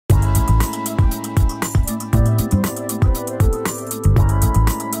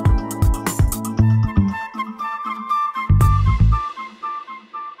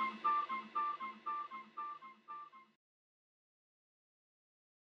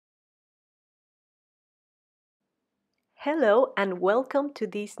Hello and welcome to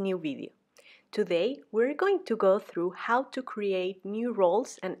this new video. Today we're going to go through how to create new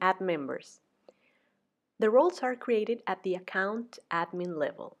roles and add members. The roles are created at the account admin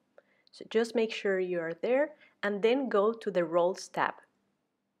level. So just make sure you are there and then go to the Roles tab.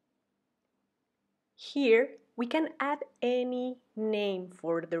 Here we can add any name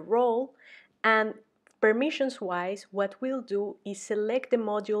for the role, and permissions-wise what we'll do is select the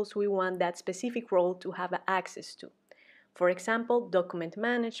modules we want that specific role to have access to. For example, document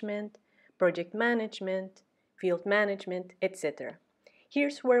management, project management, field management, etc.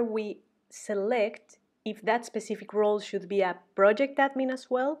 Here's where we select if that specific role should be a project admin as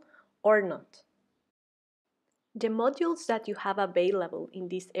well or not. The modules that you have available in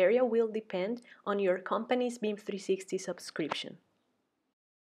this area will depend on your company's BIM 360 subscription.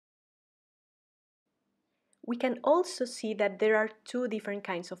 We can also see that there are two different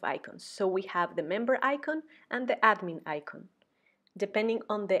kinds of icons. So we have the member icon and the admin icon. Depending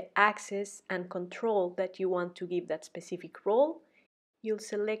on the access and control that you want to give that specific role, you'll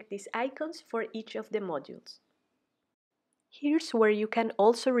select these icons for each of the modules. Here's where you can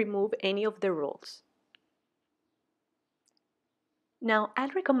also remove any of the roles. Now,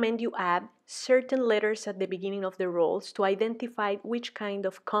 I'd recommend you add certain letters at the beginning of the roles to identify which kind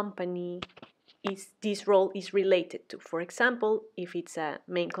of company this role is related to. For example, if it's a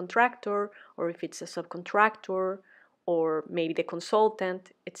main contractor, or if it's a subcontractor, or maybe the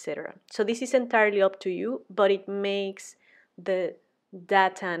consultant, etc. So this is entirely up to you, but it makes the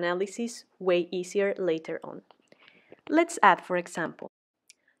data analysis way easier later on. Let's add, for example,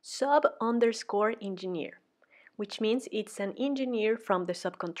 sub_engineer, which means it's an engineer from the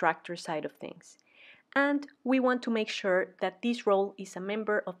subcontractor side of things. And we want to make sure that this role is a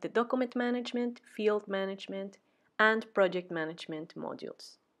member of the document management, field management, and project management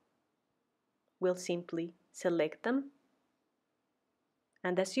modules. We'll simply select them.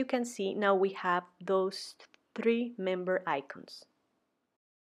 And as you can see, now we have those three member icons.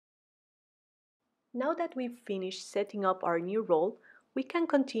 Now that we've finished setting up our new role, we can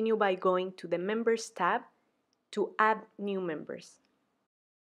continue by going to the Members tab to add new members.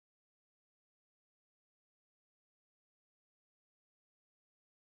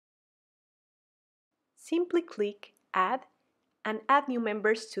 Simply click Add and add new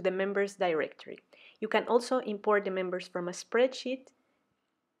members to the Members directory. You can also import the members from a spreadsheet.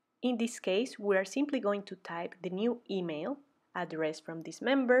 In this case, we are simply going to type the new email address from this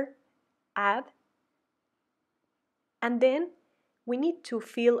member, add, and then we need to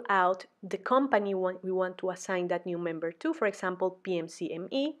fill out the company we want to assign that new member to, for example,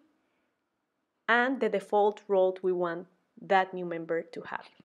 PMCME, and the default role we want that new member to have.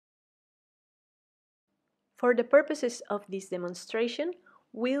 For the purposes of this demonstration,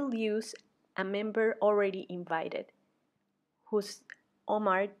 we'll use a member already invited, who's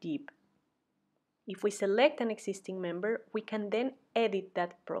Omar Deep. If we select an existing member, we can then edit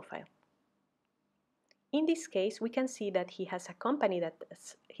that profile. In this case, we can see that he has a company that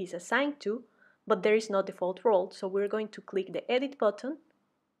he's assigned to, but there is no default role, so we're going to click the Edit button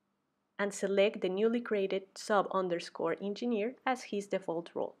and select the newly created sub_engineer as his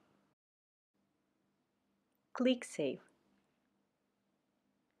default role. Click Save.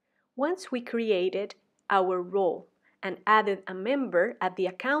 Once we created our role and added a member at the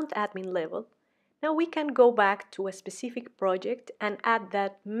account admin level, now we can go back to a specific project and add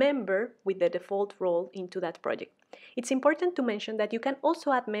that member with the default role into that project. It's important to mention that you can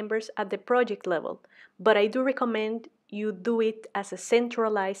also add members at the project level, but I do recommend you do it as a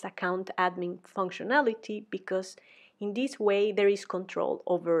centralized account admin functionality, because in this way there is control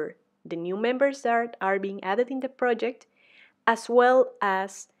over the new members that are being added in the project, as well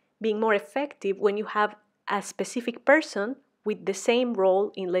as being more effective when you have a specific person with the same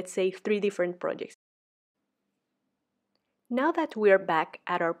role in, let's say, 3 different projects. Now that we are back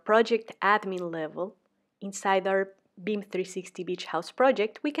at our project admin level inside our BIM 360 Beach House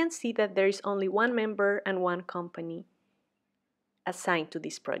project, we can see that there is only one member and one company assigned to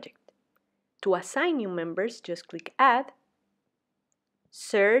this project. To assign new members, just click Add,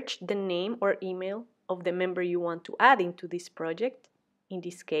 search the name or email of the member you want to add into this project, in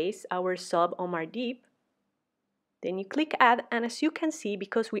this case, our sub Omar Deep. Then you click Add, and as you can see,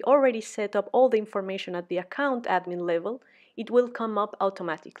 because we already set up all the information at the account admin level, it will come up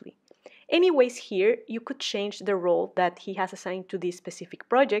automatically. Anyways, here you could change the role that he has assigned to this specific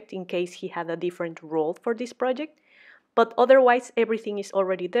project in case he had a different role for this project, but otherwise everything is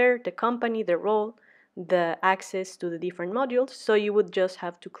already there, the company, the role, the access to the different modules, so you would just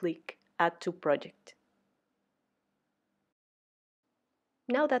have to click Add to Project.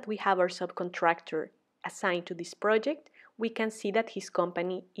 Now that we have our subcontractor assigned to this project, we can see that his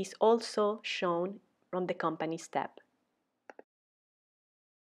company is also shown from the Companies tab.